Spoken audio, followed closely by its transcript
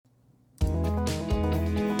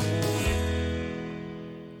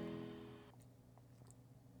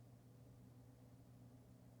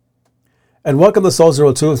And welcome to Soul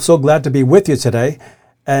Zero 2. I'm so glad to be with you today.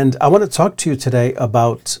 And I want to talk to you today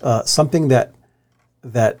about something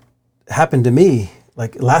that happened to me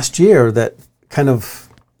like last year that kind of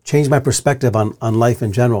changed my perspective on life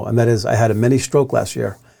in general. And that is, I had a mini stroke last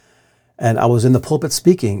year. And I was in the pulpit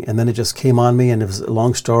speaking, and then it just came on me, and it was a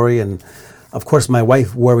long story. And of course, my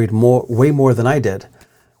wife worried way more than I did.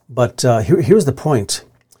 But here's the point.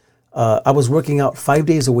 I was working out 5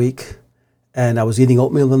 days a week, and I was eating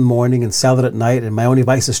oatmeal in the morning and salad at night, and my only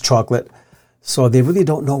vice is chocolate. So they really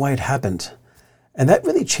don't know why it happened. And that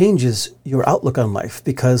really changes your outlook on life,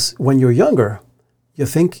 because when you're younger, you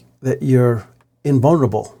think that you're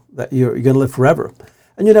invulnerable, that you're going to live forever.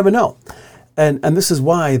 And you never know. And this is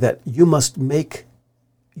why that you must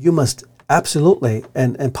absolutely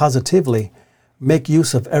and positively make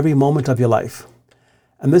use of every moment of your life.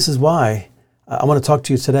 And this is why I want to talk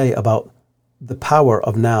to you today about the power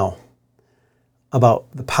of now, about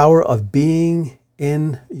the power of being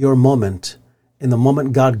in your moment, in the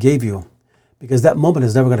moment God gave you, because that moment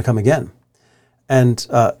is never going to come again. And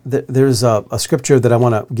there's a scripture that I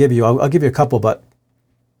want to give you. I'll give you a couple, but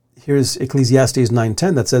here's Ecclesiastes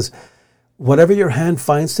 9:10 that says, "Whatever your hand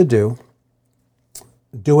finds to do,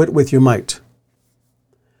 do it with your might.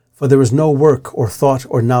 For there is no work or thought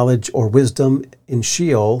or knowledge or wisdom in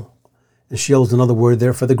Sheol," and Sheol is another word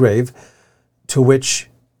there for the grave, "to which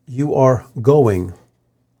you are going."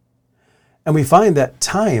 And we find that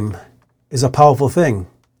time is a powerful thing.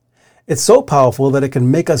 It's so powerful that it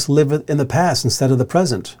can make us live in the past instead of the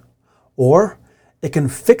present. Or it can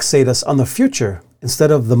fixate us on the future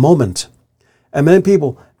instead of the moment. And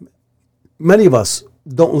many of us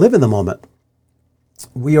don't live in the moment.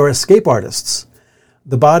 We are escape artists.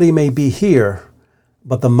 The body may be here,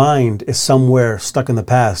 but the mind is somewhere stuck in the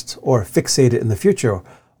past or fixated in the future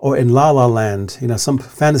or in La La Land, some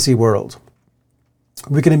fantasy world.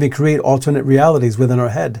 We can even create alternate realities within our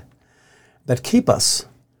head that keep us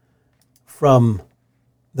from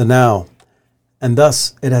the now. And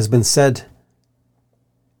thus it has been said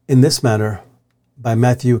in this manner by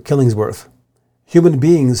Matthew Killingsworth: human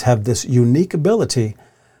beings have this unique ability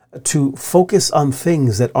to focus on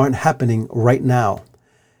things that aren't happening right now.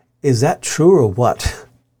 Is that true or what?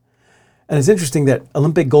 And it's interesting that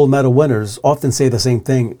Olympic gold medal winners often say the same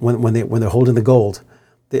thing when they're holding the gold.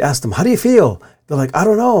 They ask them, "How do you feel?" They're like, "I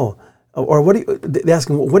don't know." Or they ask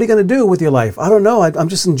them, "What are you going to do with your life?" "I don't know. I'm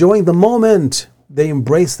just enjoying the moment." They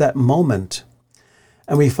embrace that moment.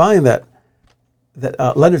 And we find that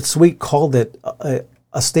Leonard Sweet called it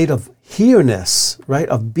a state of here-ness, right?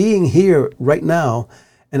 Of being here right now.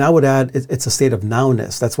 And I would add, it's a state of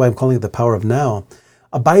nowness. That's why I'm calling it the power of now.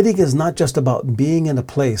 Abiding is not just about being in a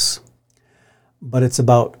place, but it's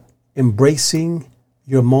about embracing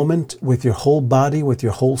your moment with your whole body, with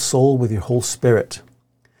your whole soul, with your whole spirit.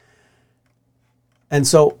 And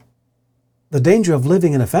so the danger of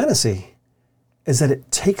living in a fantasy is that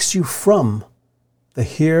it takes you from the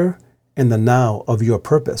here and the now of your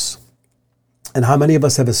purpose. And how many of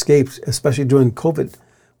us have escaped, especially during COVID,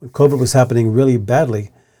 when COVID was happening really badly.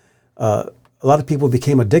 A lot of people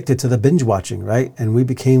became addicted to the binge watching, right? And we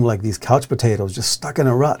became like these couch potatoes, just stuck in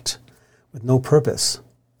a rut with no purpose.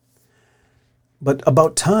 But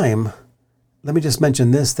about time, let me just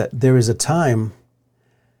mention this, that there is a time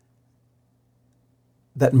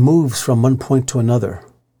that moves from one point to another.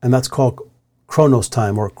 And that's called chronos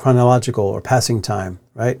time or chronological or passing time,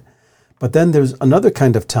 right? But then there's another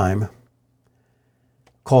kind of time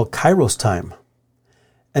called kairos time.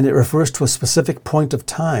 And it refers to a specific point of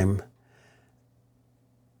time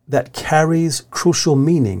that carries crucial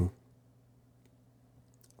meaning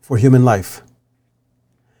for human life.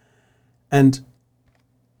 And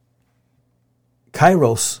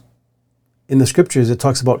kairos, in the scriptures, it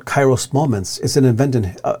talks about kairos moments. It's an event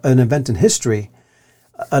in history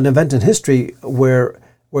where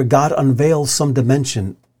God unveils some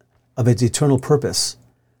dimension of its eternal purpose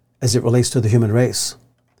as it relates to the human race.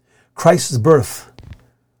 Christ's birth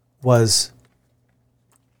was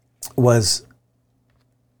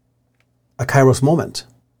a kairos moment.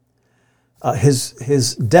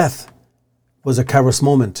 His death was a kairos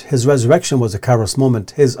moment. His resurrection was a kairos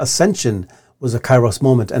moment. His ascension was a kairos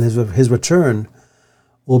moment, and his return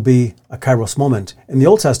will be a kairos moment. In the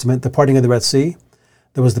Old Testament, the parting of the Red Sea,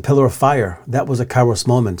 there was the pillar of fire. That was a kairos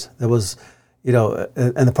moment. There was,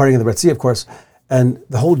 and the parting of the Red Sea, of course, and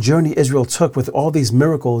the whole journey Israel took with all these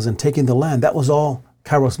miracles and taking the land, that was all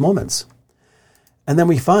kairos moments. And then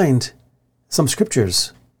we find some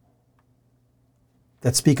scriptures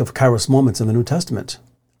that speak of kairos moments in the New Testament.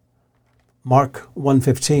 Mark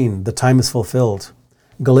 1:15, the time is fulfilled.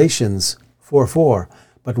 Galatians 4:4,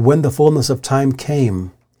 but when the fullness of time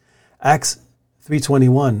came, Acts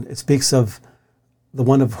 3:21, it speaks of the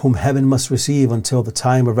one of whom heaven must receive until the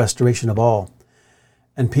time of restoration of all.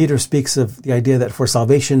 And Peter speaks of the idea that for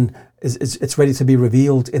salvation, it's ready to be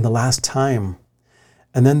revealed in the last time.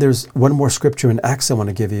 And then there's one more scripture in Acts I want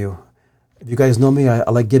to give you. If you guys know me, I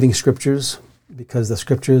like giving scriptures because the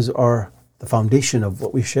scriptures are the foundation of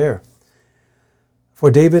what we share. For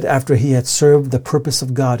David, after he had served the purpose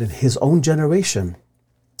of God in his own generation,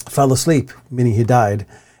 fell asleep, meaning he died,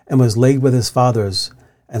 and was laid with his fathers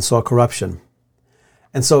and saw corruption.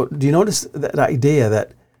 And so do you notice that idea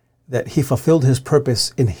that he fulfilled his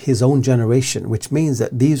purpose in his own generation, which means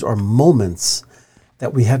that these are moments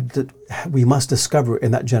that we must discover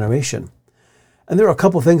in that generation. And there are a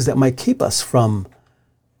couple of things that might keep us from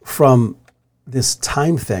this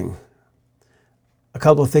time thing. A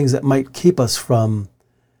couple of things that might keep us from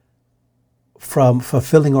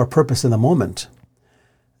fulfilling our purpose in the moment.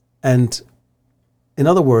 And in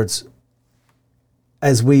other words,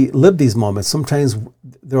 as we live these moments, sometimes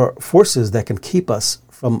there are forces that can keep us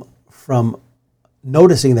from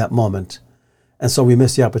noticing that moment. And so we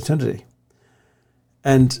miss the opportunity.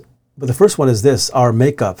 But the first one is this, our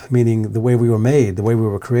makeup, meaning the way we were made, the way we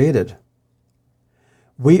were created.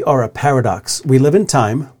 We are a paradox. We live in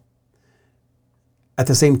time. At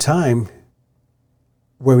the same time,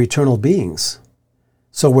 we're eternal beings.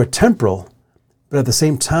 So we're temporal, but at the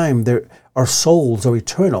same time, our souls are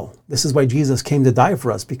eternal. This is why Jesus came to die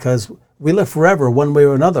for us, because we live forever one way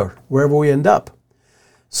or another, wherever we end up.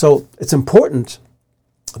 So it's important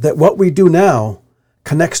that what we do now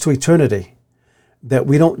connects to eternity, that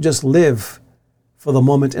we don't just live for the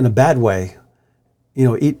moment in a bad way,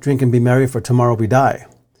 eat, drink, and be merry, for tomorrow we die.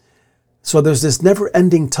 So there's this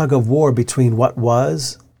never-ending tug of war between what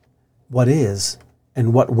was, what is,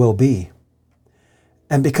 and what will be.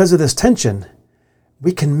 And because of this tension,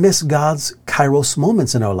 we can miss God's kairos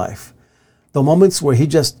moments in our life. The moments where he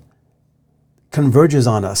just converges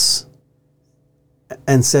on us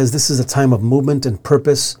and says this is a time of movement and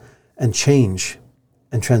purpose and change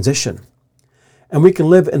and transition. And we can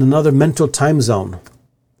live in another mental time zone.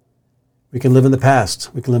 We can live in the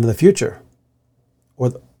past. We can live in the future.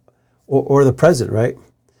 Or the present, right?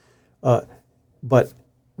 But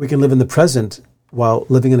we can live in the present while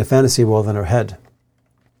living in a fantasy world in our head.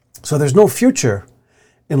 So there's no future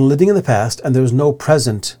in living in the past, and there's no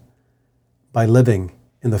present by living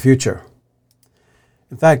in the future.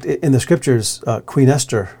 In fact, in the scriptures, Queen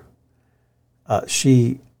Esther,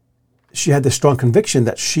 she had this strong conviction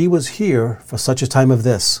that she was here for such a time of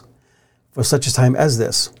this, for such a time as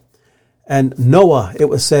this. And Noah,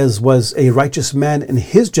 says, was a righteous man in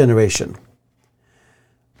his generation.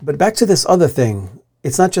 But back to this other thing,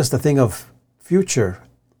 it's not just a thing of future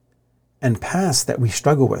and past that we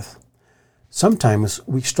struggle with. Sometimes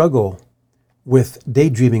we struggle with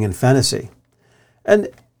daydreaming and fantasy. And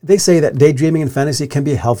they say that daydreaming and fantasy can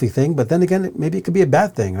be a healthy thing, but then again, maybe it could be a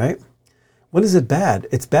bad thing, right? When is it bad?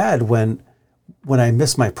 It's bad when I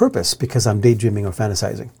miss my purpose because I'm daydreaming or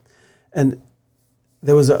fantasizing. And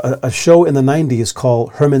there was a show in the 90s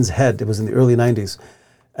called Herman's Head. It was in the early 90s.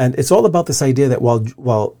 And it's all about this idea that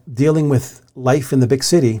while dealing with life in the big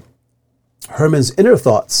city, Herman's inner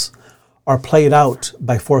thoughts are played out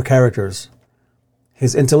by four characters: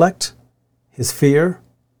 his intellect, his fear,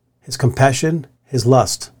 his compassion, his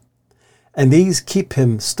lust. And these keep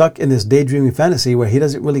him stuck in this daydreaming fantasy where he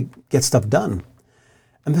doesn't really get stuff done.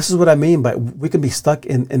 And this is what I mean by we can be stuck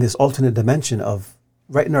in this alternate dimension of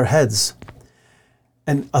right in our heads.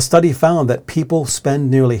 And a study found that people spend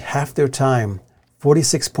nearly half their time,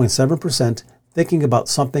 46.7%, thinking about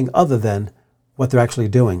something other than what they're actually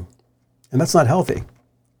doing. And that's not healthy.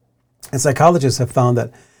 And psychologists have found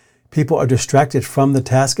that people are distracted from the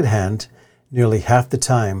task at hand nearly half the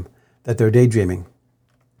time that they're daydreaming.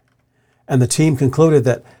 And the team concluded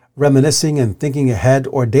that reminiscing and thinking ahead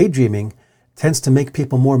or daydreaming tends to make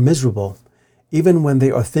people more miserable, even when they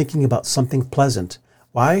are thinking about something pleasant.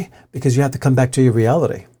 Why? Because you have to come back to your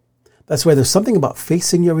reality. That's why there's something about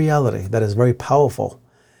facing your reality that is very powerful,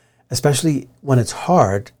 especially when it's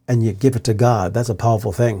hard and you give it to God. That's a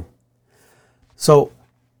powerful thing. So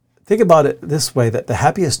think about it this way, that the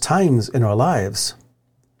happiest times in our lives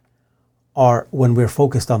are when we're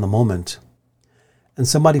focused on the moment. And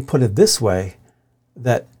somebody put it this way,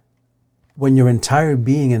 that when your entire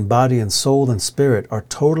being and body and soul and spirit are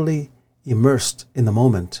totally immersed in the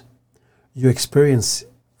moment, you experience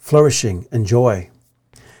flourishing and joy.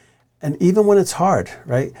 And even when it's hard,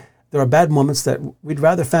 right? There are bad moments that we'd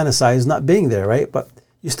rather fantasize not being there, right? But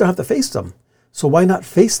you still have to face them. So why not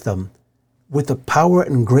face them with the power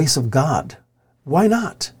and grace of God? Why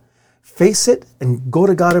not? Face it and go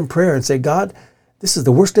to God in prayer and say, God, this is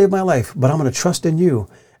the worst day of my life, but I'm going to trust in you.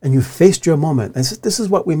 And you faced your moment. And this is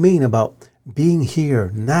what we mean about being here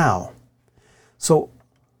now. So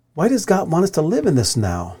why does God want us to live in this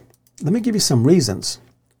now? Let me give you some reasons.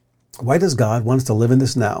 Why does God want us to live in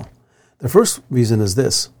this now? The first reason is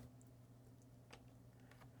this.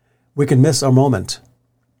 We can miss our moment.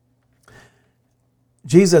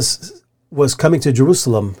 Jesus was coming to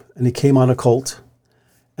Jerusalem and he came on a colt.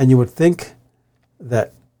 And you would think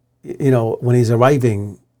that, when he's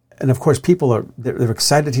arriving, and of course people they're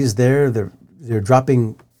excited he's there, they're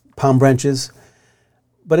dropping palm branches.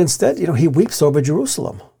 But instead, he weeps over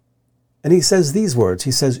Jerusalem. And he says these words.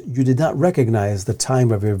 He says, "You did not recognize the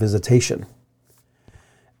time of your visitation."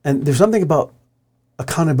 And there's something about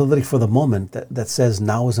accountability for the moment that says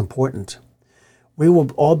now is important. We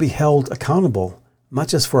will all be held accountable, not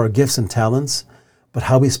just for our gifts and talents, but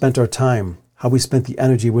how we spent our time, how we spent the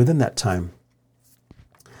energy within that time.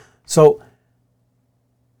 So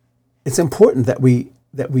it's important that we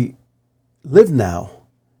live now,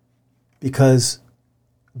 because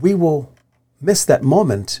we will miss that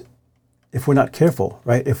moment if we're not careful,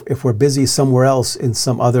 right? If we're busy somewhere else in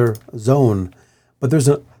some other zone. But there's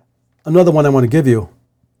another one I want to give you,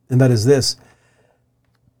 and that is this.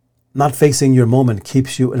 Not facing your moment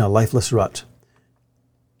keeps you in a lifeless rut.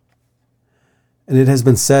 And it has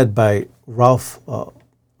been said by Ralph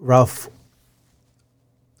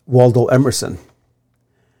Waldo Emerson.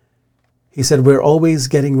 He said, "We're always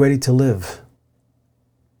getting ready to live,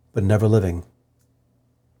 but never living."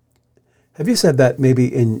 Have you said that maybe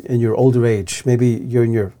in your older age? Maybe you're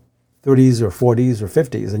in your 30s or 40s or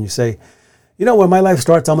 50s, and you say, when my life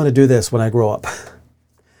starts, I'm going to do this when I grow up.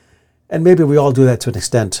 And maybe we all do that to an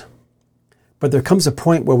extent. But there comes a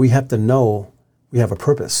point where we have to know we have a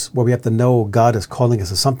purpose, where we have to know God is calling us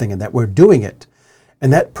to something and that we're doing it.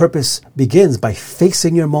 And that purpose begins by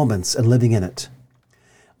facing your moments and living in it.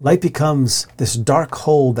 Life becomes this dark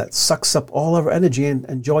hole that sucks up all our energy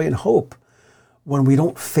and joy and hope when we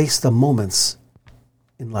don't face the moments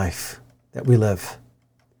in life that we live.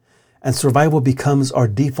 And survival becomes our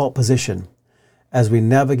default position as we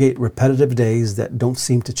navigate repetitive days that don't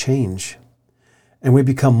seem to change. And we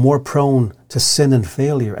become more prone to sin and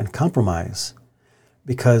failure and compromise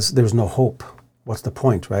because there's no hope. What's the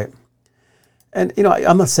point, right? And,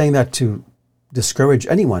 I'm not saying that to discourage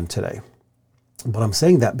anyone today, but I'm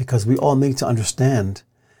saying that because we all need to understand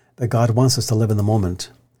that God wants us to live in the moment.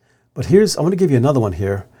 But I want to give you another one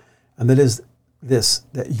here, and that is this,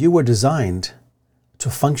 that you were designed to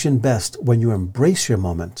function best when you embrace your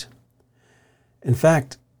moment. In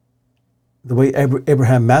fact, the way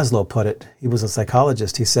Abraham Maslow put it, he was a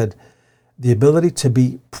psychologist, he said, the ability to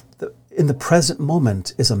be in the present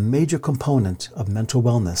moment is a major component of mental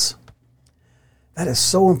wellness. That is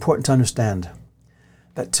so important to understand,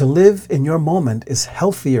 that to live in your moment is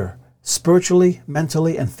healthier spiritually,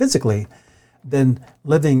 mentally, and physically than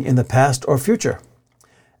living in the past or future.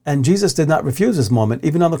 And Jesus did not refuse this moment,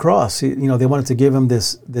 even on the cross. They wanted to give him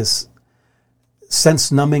this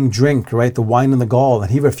sense-numbing drink, right? The wine and the gall,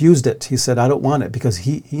 and he refused it. He said, I don't want it, because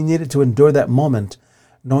he needed to endure that moment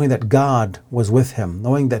knowing that God was with him,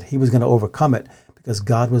 knowing that he was going to overcome it because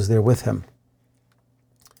God was there with him.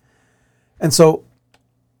 And so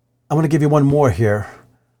I want to give you one more here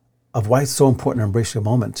of why it's so important to embrace your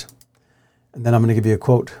moment. And then I'm going to give you a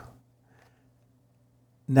quote.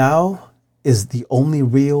 Now is the only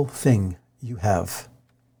real thing you have.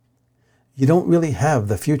 You don't really have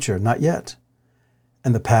the future, not yet.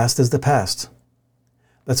 And the past is the past.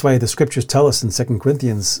 That's why the scriptures tell us in 2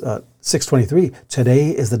 Corinthians 6:23, today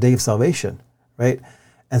is the day of salvation, right?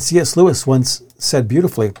 And C.S. Lewis once said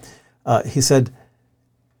beautifully, he said,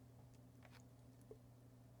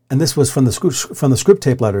 and this was from the Script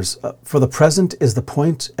Tape Letters, for the present is the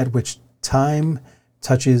point at which time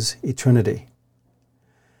touches eternity.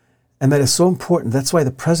 And that is so important. That's why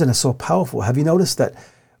the present is so powerful. Have you noticed that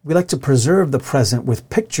we like to preserve the present with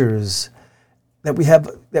pictures that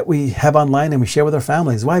we have online and we share with our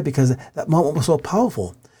families? Why? Because that moment was so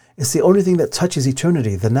powerful. It's the only thing that touches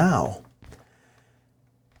eternity, the now.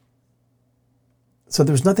 So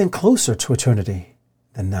there's nothing closer to eternity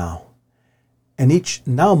than now. And each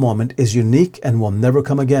now moment is unique and will never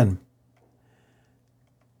come again.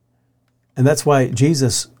 And that's why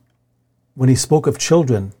Jesus, when he spoke of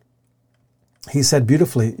children, he said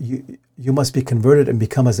beautifully, you must be converted and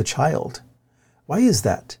become as a child. Why is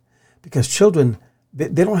that? Because children, they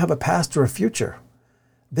don't have a past or a future.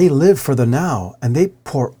 They live for the now, and they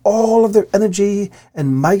pour all of their energy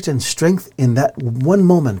and might and strength in that one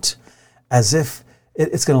moment as if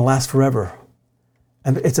it's going to last forever.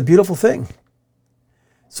 And it's a beautiful thing.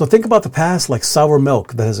 So think about the past like sour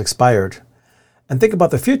milk that has expired. And think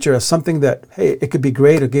about the future as something that, hey, it could be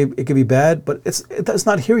great, it could be bad, but it's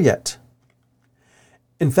not here yet.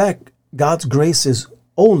 In fact, God's grace is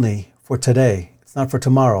only for today. It's not for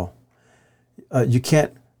tomorrow. You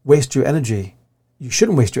can't waste your energy. You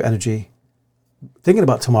shouldn't waste your energy thinking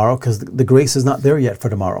about tomorrow, because the grace is not there yet for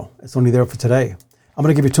tomorrow. It's only there for today. I'm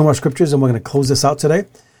going to give you two more scriptures and we're going to close this out today.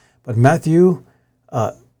 But Matthew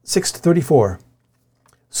 6:34.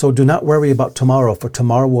 So do not worry about tomorrow, for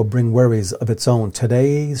tomorrow will bring worries of its own.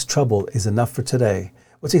 Today's trouble is enough for today.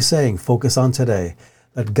 What's he saying? Focus on today.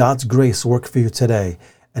 Let God's grace work for you today.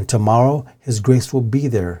 And tomorrow, his grace will be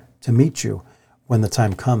there to meet you when the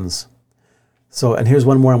time comes. So, and here's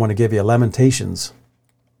one more I want to give you. Lamentations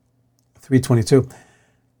 3:22.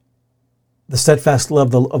 The steadfast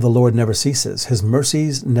love of the Lord never ceases. His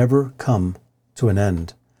mercies never come to an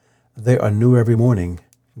end. They are new every morning.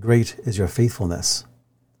 Great is your faithfulness.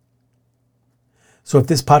 So if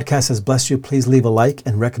this podcast has blessed you, please leave a like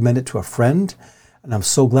and recommend it to a friend. And I'm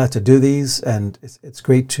so glad to do these. And it's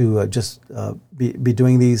great to be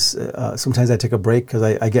doing these. Sometimes I take a break because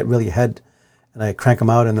I get really ahead and I crank them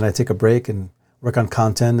out, and then I take a break and work on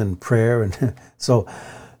content and prayer. And so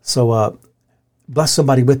bless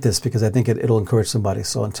somebody with this, because I think it'll encourage somebody.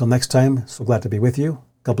 So until next time, so glad to be with you.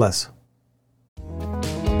 God bless.